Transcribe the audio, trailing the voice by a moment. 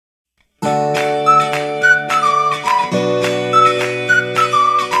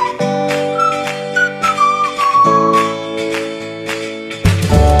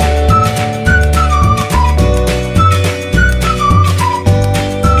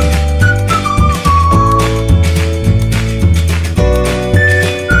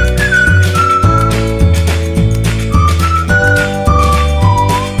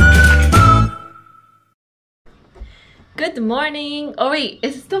wait,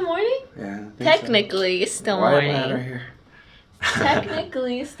 is it still morning? Yeah. Technically, it's still morning. Why am I right here?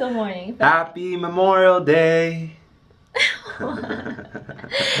 Technically, it's still morning. But... Happy Memorial Day.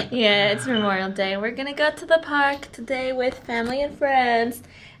 Yeah, it's Memorial Day. We're gonna go to the park today with family and friends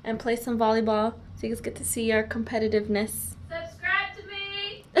and play some volleyball so you guys get to see our competitiveness. Subscribe to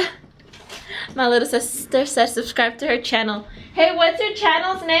me! My little sister says subscribe to her channel. Hey, what's your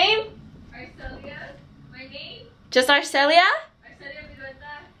channel's name? Arcelia. My name? Just Arcelia?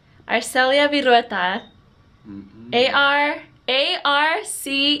 Arcelia Virueta. Arcelia Virueta. A-R-C-E-L-I-A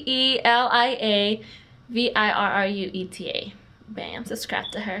V-I-R-R-U-E-T-A. Bam,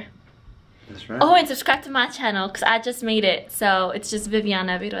 subscribe to her. That's right. Oh, and subscribe to my channel because I just made it. So it's just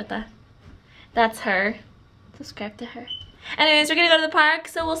Viviana Virueta. That's her. Subscribe to her. Anyways, we're gonna go to the park,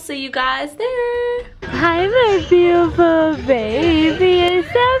 so we'll see you guys there. Hi, my beautiful baby. It's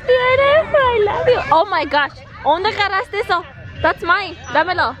so beautiful. I love you. Oh my gosh. ¿Dónde agarraste eso? That's mine.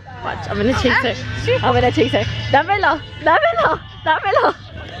 Dámelo. Watch, I'm gonna chase her. I'm gonna chase her. Dámelo. Dámelo. Dámelo.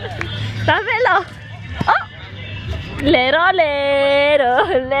 Dámelo. Oh. Little.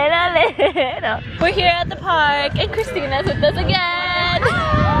 We're here at the park and Christina's with us again.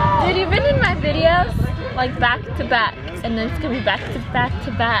 Dude, you've been in my videos like back to back, and then it's gonna be back to back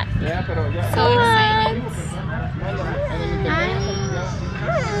to back. So excited.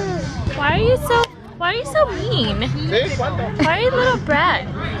 Why are you so mean? Why are you a little brat?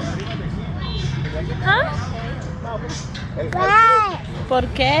 Huh? ¿Por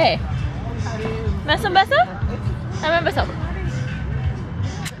qué? ¿Me das un beso? Dame un beso.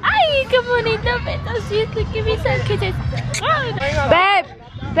 Ay, qué bonito beso. Look at me, so kisses.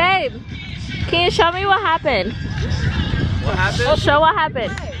 Babe, can you show me what happened? What happened? Show what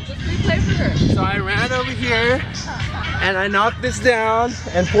happened. So I ran over here and I knocked this down,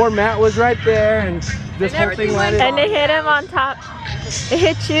 and poor Matt was right there, and this whole thing landed. And they hit him on top. It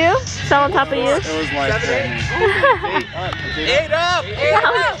hit you? Fell on top of you? It was like 8 up!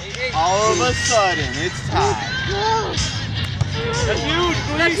 All of a sudden, it's time. That's you!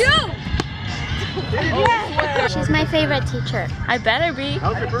 That's you! She's my favorite teacher. I better be.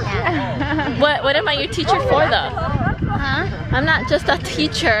 What am I your teacher for though? Huh? I'm not just a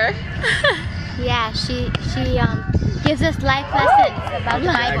teacher. Yeah, she gives us life lessons about the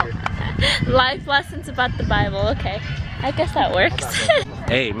Bible. Life lessons about the Bible, okay. I guess that works.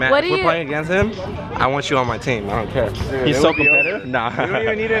 Hey, Matt, if we're playing against him, I want you on my team. I don't care. He's so competitive. Nah. We don't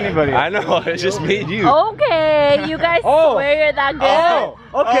even need anybody. I know, it's just me and you. Okay, you guys swear you're that good?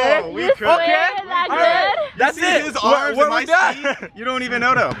 Okay. You swear you're that good? That's it. His arms and my speed. You don't even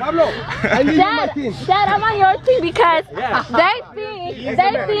know though. Pablo, I need you on my team. Dad, I'm on your team because they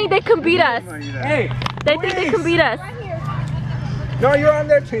think they can beat us. Hey. They think they can beat us. No, you're on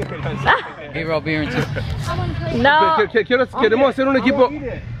their team. Hey, Rob, beer and No. Queremos hacer un equipo.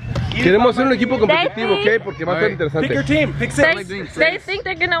 Queremos hacer un equipo competitivo, ¿ok? Porque va a ser interesante. Pick your team. Pick 6. They think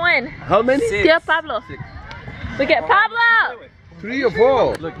they're gonna win. How many? Yeah, Pablo. We get Pablo. 3 or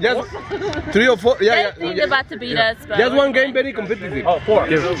 4. Just 3 or 4. They think they're about to beat us. But just one game, very competitive. Oh, 4.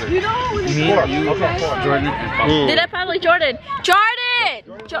 Yes. 4. Okay, 4. Jordan and Pablo. Did I Pablo? Jordan.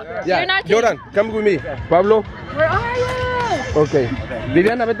 You're not team. Jordan, come with me. Pablo. Where are you? Okay.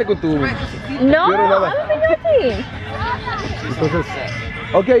 Viviana, vete con tu. No, I'm in your team. Entonces,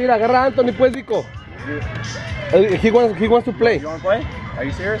 okay, mira, agarra a Anthony, pues, Viko. He wants to play. You want to play? Are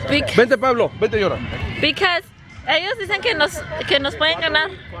you serious? Vente, Pablo. Vente, Jordan. Because ellos dicen que nos pueden ganar.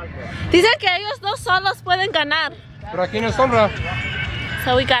 Dicen que ellos dos solos pueden ganar. Pero aquí no es honra.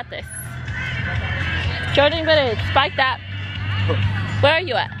 So we got this. Jordan, you better spike that. Where are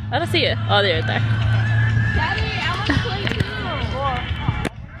you at? I don't see you. Oh, there, there. Daddy, I want to play too.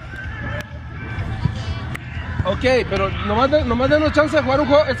 Ok, pero nomás denos chance de jugar un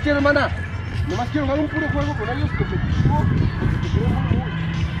juego. Es que, hermana, nomás quiero jugar un puro juego con ellos competitivo.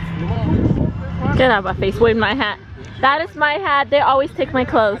 Get out of my face, wave my hat. That is my hat. They always take my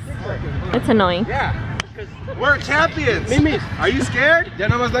clothes. It's annoying. Yeah, we're champions. Mimi, are you scared? Ya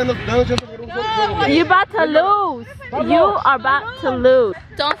nomás danos chance de jugar un juego. You're about to lose. You are about to lose.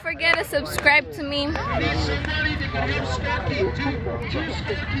 Don't forget to subscribe to me. Just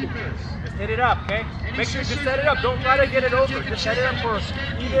hit it up, okay? Make sure to set it up. Don't try to get it over. Just set it up for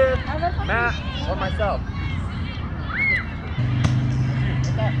Edith, Matt, or myself.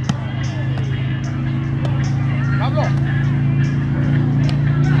 Pablo.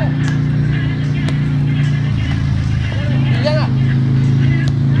 Viviana.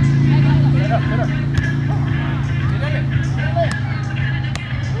 Set up, set up.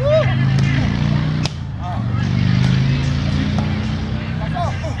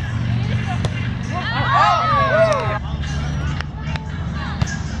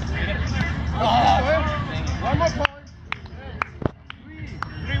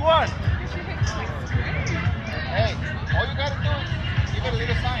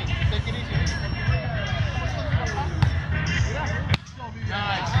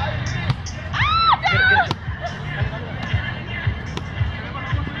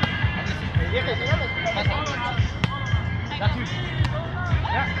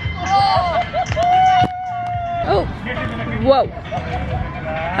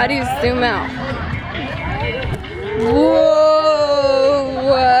 How do you zoom out? Whoa!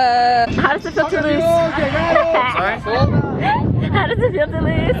 How does it feel to lose? Sorry? How does it feel to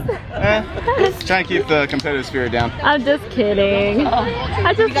lose? Trying to keep the competitive spirit down. I'm just kidding.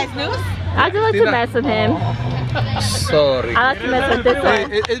 I just like to mess with him. Sorry. I like to mess with this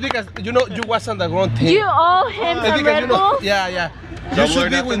one. It's because you know you was on the wrong team. You owe him some Red Bull? Yeah. You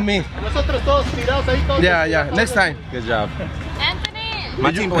should be with me. Yeah. Next time. Good job. Anthony! My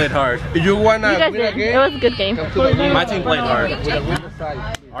team played hard. You wanna You guys win did. again? It was a good game. My team played hard.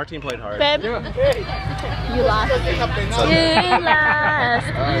 Our team played hard. Babe, you lost. You lost.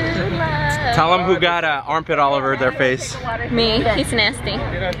 Tell them who got an armpit all over their face. Me. He's nasty.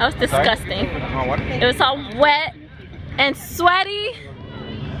 That was disgusting. It was all wet and sweaty.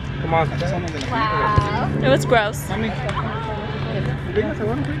 Come on. Wow. It was gross. I'm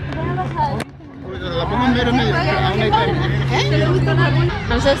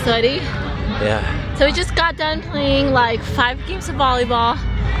so sweaty. Yeah. So we just got done playing like 5 games of volleyball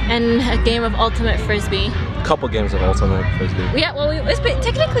and a game of ultimate frisbee. Couple games of ultimate frisbee. Yeah, well, it was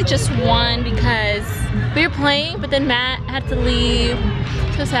technically just one because we were playing, but then Matt had to leave.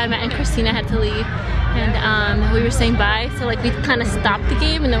 So sad, Matt and Christina had to leave. And we were saying bye, so like we kind of stopped the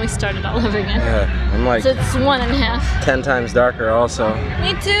game and then we started all over again. Yeah, I'm like So it's 1.5. 10 times darker also.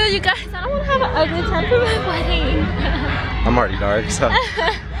 Me too, you guys. I don't want to have an ugly time for my wedding. I'm already dark, so.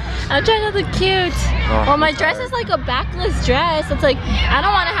 I'm trying to look cute. Well, my dress is like a backless dress. It's like, I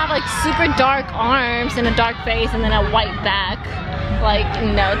don't want to have like super dark arms and a dark face and then a white back. Like,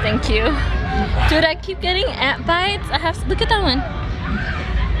 no, thank you. Dude, I keep getting ant bites. I have to, look at that one.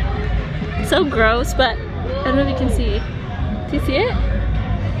 So gross, but I don't know if you can see. Do you see it?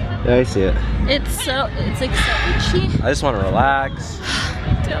 Yeah, I see it. It's like so itchy. I just want to relax,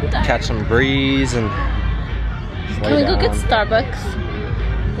 Dude, I'm tired. catch some breeze, and just Can we lay go get down. Starbucks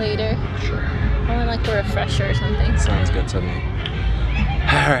later? Sure. I want like a refresher or something. Sounds good to me.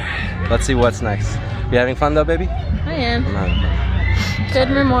 Alright, let's see what's next. You having fun though, baby? I am. I'm having fun. Good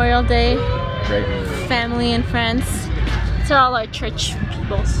Memorial Day. Great. Family and friends. These are all our church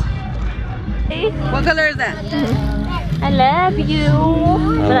peoples. What color is that? I love you.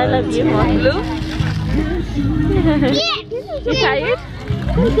 But I love you more. Blue? You tired?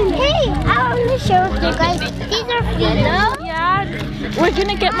 Hey, I want to show you guys. These are yellow. Yeah. We're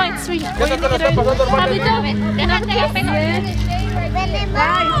gonna get my sweet. We're gonna get our Habito.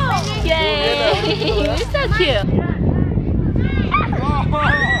 Yay! You're so cute.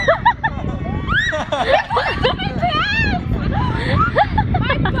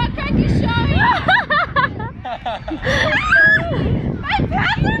 My butt crack is showing. My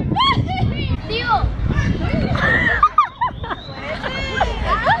pants are funny. Leo.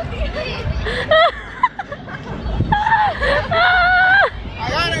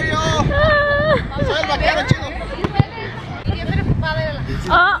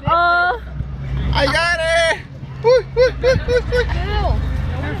 Uh-oh. I got it!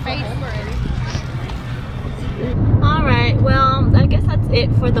 Alright, well, I guess that's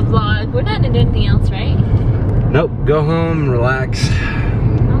it for the vlog. We're not doing anything else, right? Nope, go home, relax. I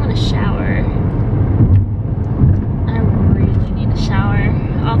want to shower. I really need a shower.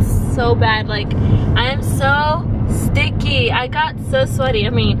 Oh, so bad. Like, I am so sticky. I got so sweaty. I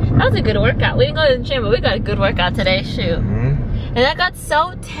mean, that was a good workout. We didn't go to the gym, but we got a good workout today. Shoot. And I got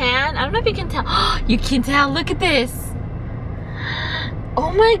so tan. I don't know if you can tell. You can tell. Look at this.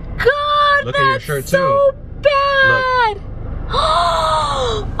 Oh my god. Look at your shirt, so too. bad.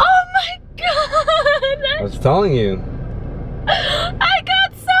 Oh my god. I was telling you. I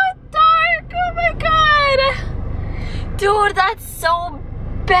got so dark. Oh my god. Dude, that's so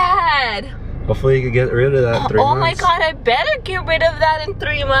bad. Hopefully you can get rid of that in 3 months. Oh my god, I better get rid of that in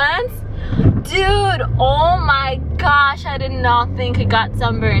 3 months. Dude, oh my gosh, I did not think I got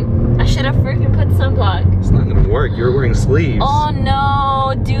sunburn. I should have freaking put sunblock. It's not gonna work. You're wearing sleeves. Oh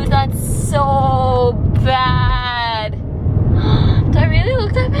no, dude, that's so bad. Do I really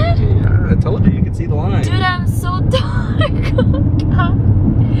look that bad? Yeah, I told you, you could see the line. Dude, I'm so dark. Oh god.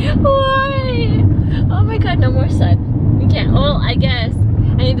 Why? Oh my god, no more sun. We can't. Oh, I guess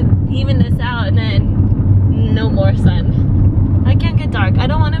I need to even this out and then no more sun. I can't get dark. I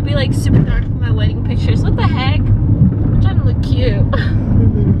don't want to be like super dark for my wedding pictures. What the heck? I'm trying to look cute.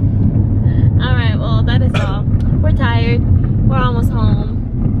 Alright, well that is all. We're tired. We're almost home.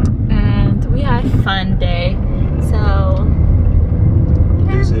 And we had a fun day. So